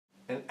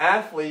An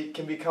athlete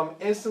can become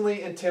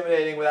instantly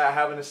intimidating without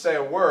having to say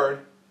a word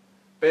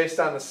based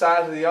on the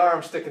size of the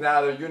arm sticking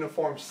out of their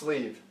uniform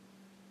sleeve.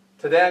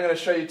 Today I'm going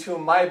to show you two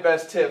of my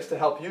best tips to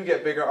help you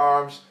get bigger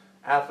arms,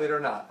 athlete or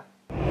not.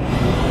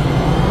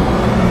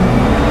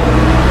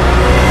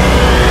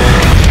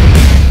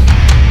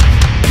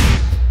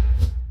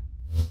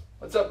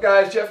 What's up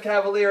guys, Jeff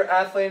Cavaliere,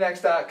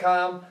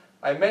 AthleanX.com.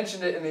 I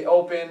mentioned it in the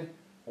open.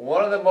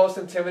 One of the most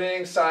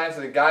intimidating signs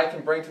that a guy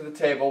can bring to the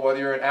table, whether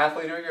you're an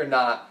athlete or you're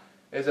not,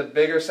 is a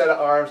bigger set of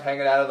arms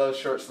hanging out of those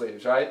short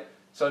sleeves, right?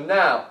 So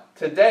now,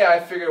 today I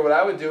figured what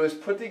I would do is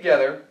put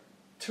together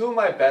two of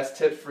my best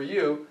tips for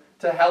you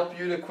to help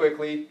you to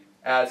quickly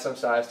add some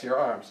size to your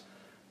arms.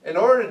 In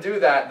order to do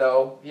that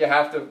though, you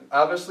have to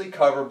obviously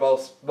cover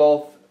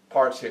both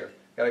parts here.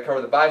 You got to cover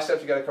the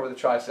biceps, you got to cover the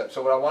triceps.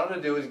 So what I wanted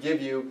to do is give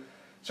you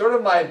sort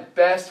of my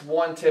best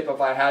one tip,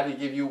 if I had to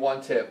give you one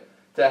tip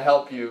to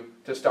help you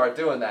to start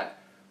doing that.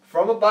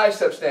 From a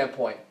bicep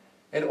standpoint,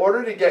 in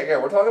order to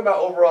get, we're talking about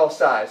overall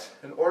size,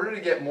 in order to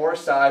get more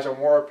size or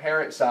more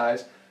apparent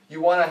size, you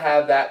want to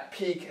have that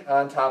peak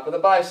on top of the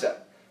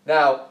bicep.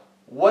 Now,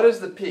 what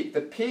is the peak?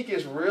 The peak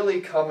is really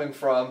coming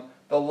from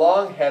the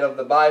long head of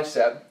the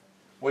bicep,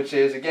 which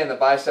is, again, the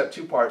bicep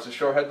two parts, the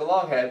short head, the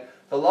long head.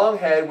 The long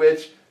head,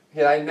 which,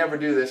 I never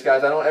do this,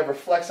 guys, I don't ever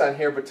flex on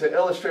here, but to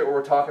illustrate what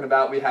we're talking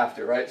about, we have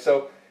to, right?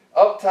 So,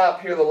 up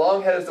top here, the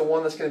long head is the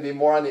one that's going to be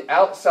more on the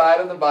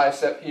outside of the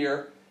bicep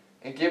here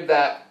and give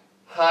that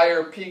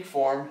higher peak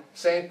form.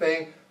 Same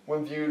thing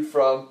when viewed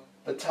from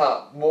the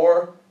top.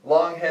 More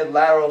long head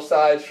lateral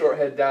side, short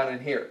head down in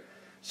here.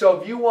 So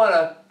if you want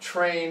to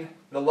train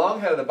the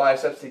long head of the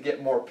biceps to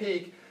get more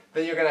peak,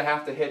 then you're going to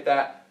have to hit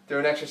that through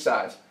an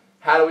exercise.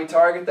 How do we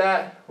target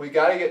that? We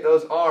got to get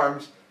those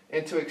arms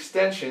into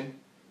extension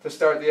to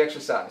start the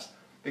exercise,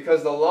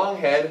 because the long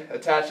head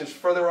attaches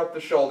further up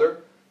the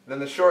shoulder than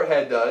the short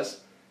head does,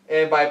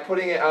 and by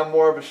putting it on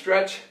more of a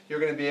stretch, you're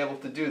going to be able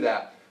to do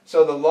that.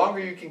 So the longer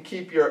you can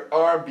keep your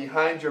arm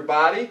behind your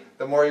body,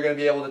 the more you're going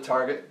to be able to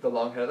target the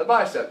long head of the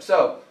bicep.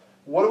 So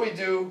what do we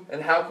do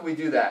and how can we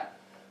do that?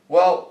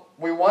 Well,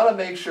 we want to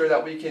make sure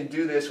that we can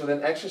do this with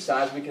an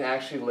exercise we can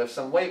actually lift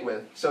some weight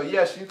with. So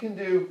yes, you can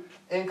do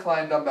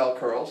incline dumbbell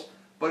curls,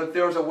 but if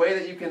there was a way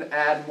that you can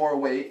add more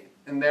weight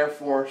and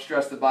therefore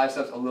stress the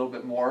biceps a little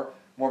bit more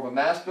of a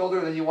mass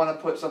builder, then you want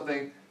to put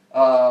something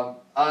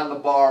on the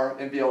bar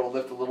and be able to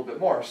lift a little bit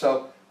more.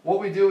 So what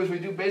we do is we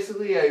do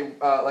basically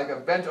like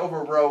a bent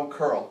over row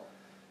curl.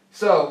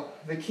 So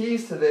the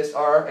keys to this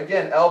are,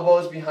 again,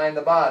 elbows behind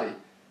the body.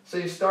 So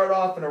you start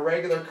off in a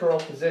regular curl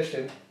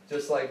position,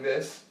 just like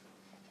this,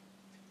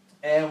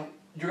 and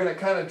you're going to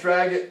kind of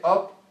drag it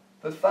up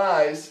the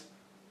thighs.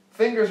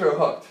 Fingers are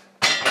hooked,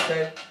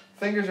 okay?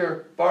 Fingers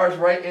are bars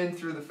right in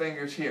through the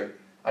fingers here.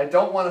 I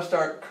don't want to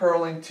start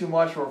curling too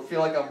much or feel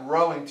like I'm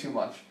rowing too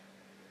much.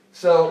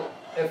 So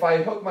if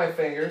I hook my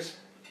fingers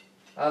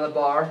on the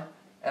bar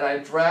and I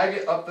drag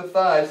it up the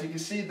thighs, you can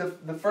see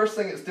the first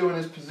thing it's doing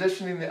is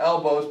positioning the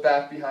elbows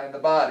back behind the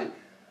body.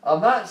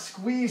 I'm not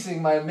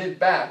squeezing my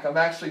mid-back, I'm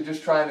actually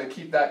just trying to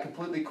keep that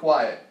completely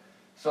quiet.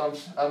 So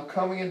I'm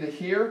coming into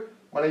here.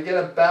 When I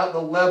get about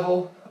the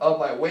level of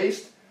my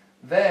waist,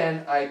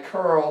 then I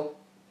curl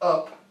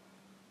up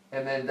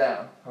and then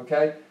down,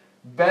 okay?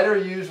 Better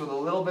used with a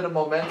little bit of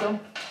momentum.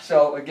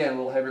 So again, a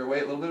little heavier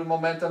weight, a little bit of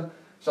momentum.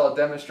 So I'll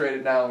demonstrate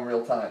it now in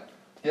real time.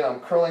 Again, I'm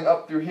curling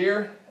up through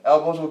here.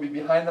 Elbows will be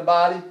behind the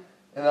body, and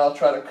then I'll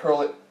try to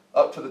curl it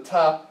up to the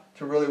top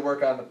to really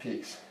work on the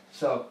peaks.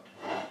 So,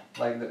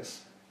 like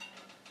this.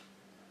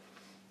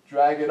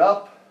 Drag it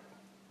up,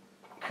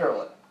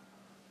 curl it.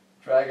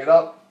 Drag it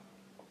up,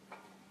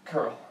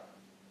 curl.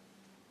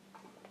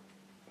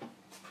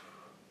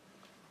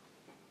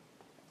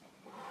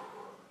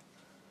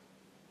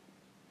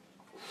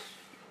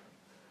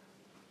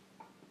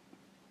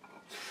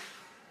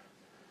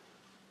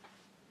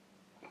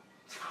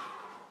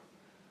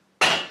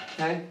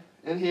 Okay,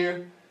 in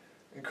here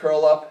and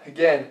curl up.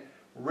 Again,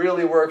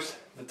 really works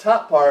the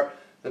top part,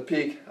 the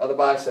peak of the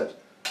biceps.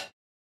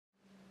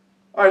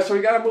 Alright, so we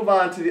got to move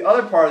on to the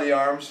other part of the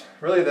arms,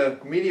 really the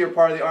meatier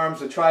part of the arms,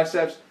 the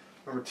triceps.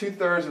 Remember,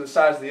 2/3 of the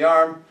size of the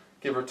arm,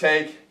 give or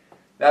take.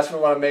 That's what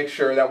we want to make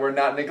sure that we're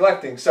not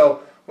neglecting.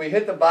 So we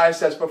hit the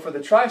biceps, but for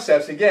the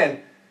triceps,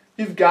 again,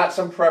 you've got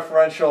some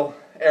preferential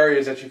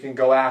areas that you can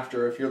go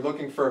after if you're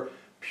looking for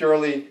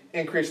purely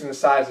increasing the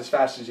size as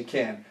fast as you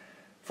can.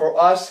 For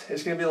us,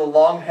 it's going to be the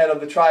long head of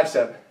the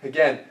tricep.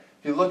 Again,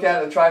 if you look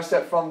at the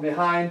tricep from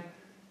behind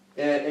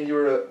and you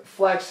were to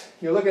flex,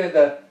 you're looking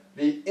at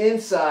the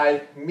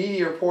inside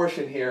meatier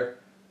portion here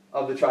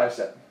of the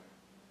tricep.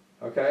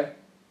 Okay?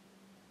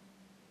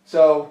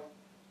 So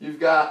you've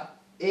got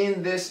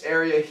in this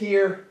area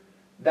here,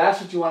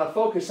 that's what you want to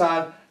focus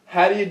on.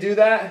 How do you do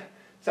that?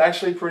 It's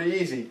actually pretty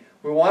easy.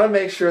 We want to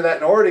make sure that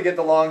in order to get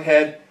the long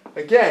head,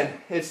 again,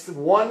 it's the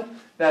one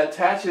that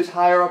attaches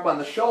higher up on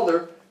the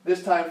shoulder,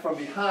 this time from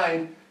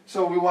behind,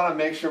 so we want to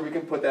make sure we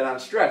can put that on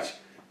stretch.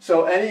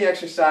 So any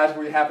exercise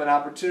where you have an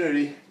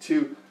opportunity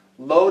to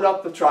load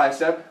up the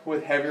tricep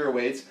with heavier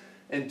weights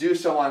and do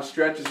so on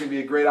stretch is going to be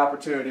a great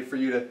opportunity for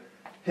you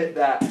hit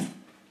that,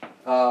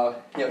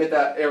 hit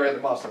that area of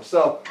the muscle.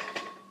 So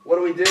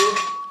what do?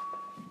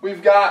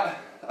 We've got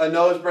a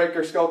nose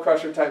breaker, skull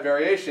crusher type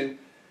variation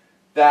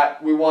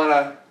that we want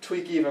to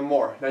tweak even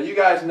more. Now you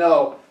guys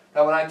know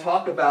that when I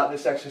talk about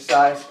this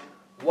exercise,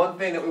 one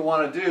thing that we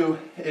want to do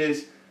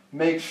is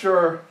make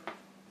sure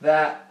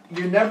that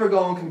you're never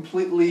going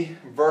completely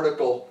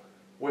vertical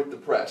with the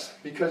press.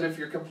 Because if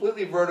you're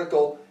completely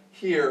vertical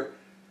here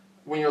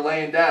when you're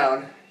laying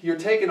down, you're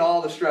taking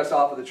all the stress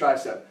off of the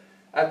tricep.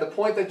 At the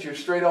point that you're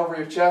straight over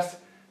your chest,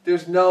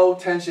 there's no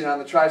tension on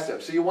the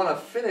tricep. So you want to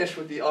finish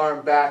with the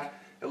arm back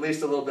at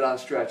least a little bit on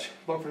stretch.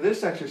 But for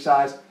this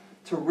exercise,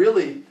 to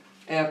really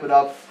amp it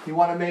up, you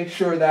want to make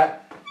sure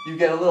that you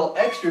get a little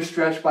extra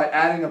stretch by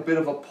adding a bit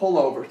of a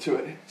pullover to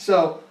it.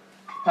 So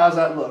how's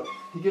that look?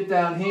 You get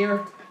down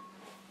here,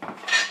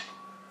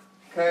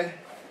 okay,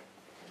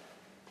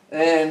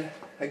 and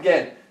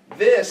again,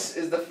 this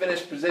is the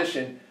finished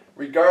position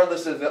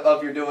regardless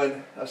of you're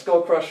doing a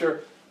skull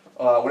crusher,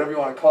 whatever you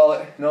want to call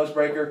it, nose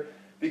breaker,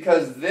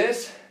 because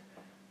this,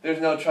 there's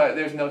no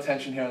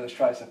tension here on this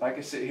tricep. I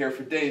could sit here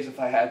for days if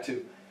I had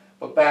to,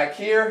 but back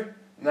here,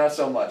 not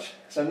so much.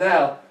 So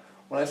now,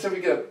 when I said we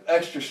get an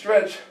extra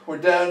stretch, we're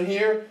down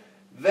here,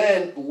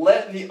 then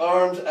let the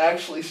arms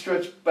actually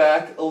stretch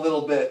back a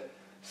little bit.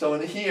 So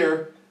in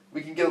here,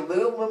 we can get a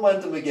little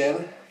momentum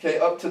again, okay,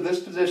 up to this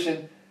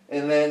position,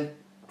 and then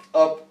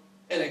up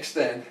and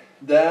extend.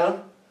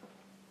 Down,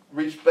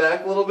 reach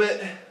back a little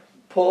bit,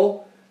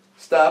 pull,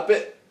 stop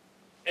it,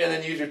 and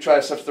then use your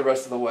triceps the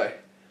rest of the way.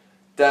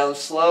 Down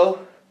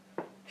slow,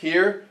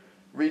 here,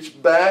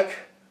 reach back,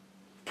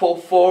 pull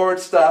forward,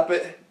 stop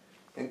it,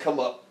 and come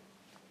up.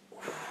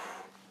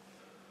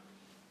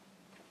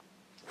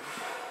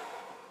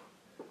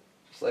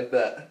 Just like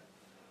that.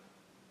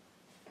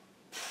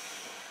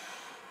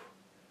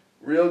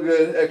 Real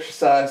good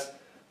exercise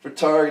for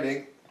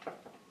targeting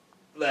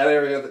that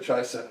area of the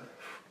tricep.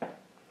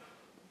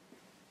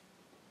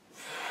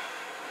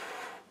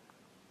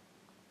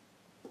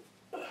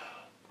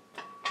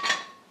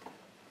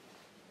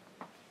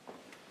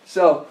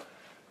 So,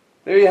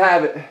 there you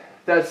have it.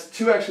 That's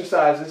 2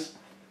 exercises,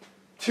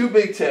 2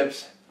 big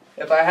tips.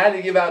 If I had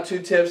to give out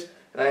 2 tips,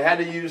 and I had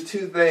to use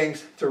 2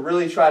 things to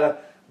really try to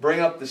bring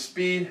up the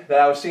speed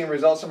that I was seeing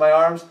results in my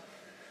arms,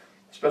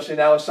 especially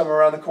now with summer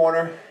around the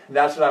corner,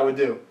 that's what I would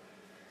do.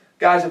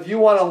 Guys, if you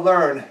want to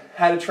learn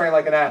how to train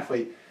like an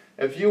athlete,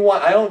 if you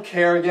want, I don't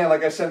care, again,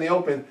 like I said in the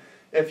open,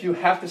 if you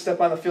have to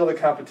step on the field of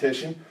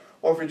competition,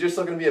 or if you're just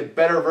looking to be a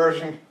better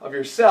version of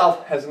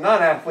yourself as a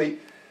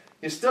non-athlete,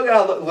 you still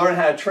got to learn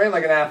how to train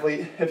like an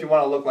athlete if you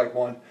want to look like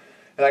one.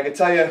 And I can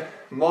tell you,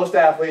 most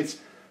athletes,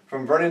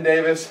 from Vernon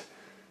Davis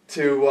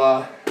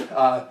to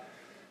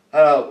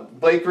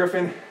Blake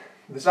Griffin,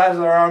 the size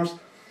of their arms,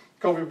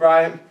 Kobe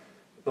Bryant,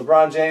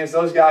 LeBron James,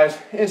 those guys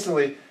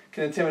instantly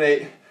can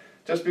intimidate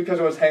just because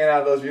of what's hanging out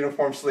of those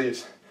uniform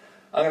sleeves.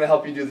 I'm going to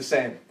help you do the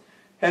same.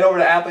 Head over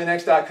to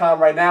AthleteNext.com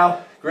right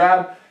now,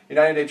 grab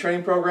your 90-day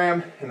training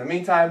program. In the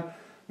meantime,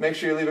 make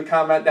sure you leave a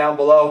comment down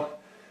below.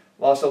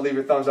 Also, leave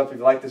your thumbs up if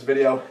you like this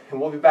video,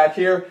 and we'll be back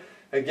here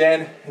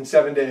again in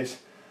 7 days.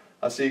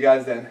 I'll see you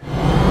guys then.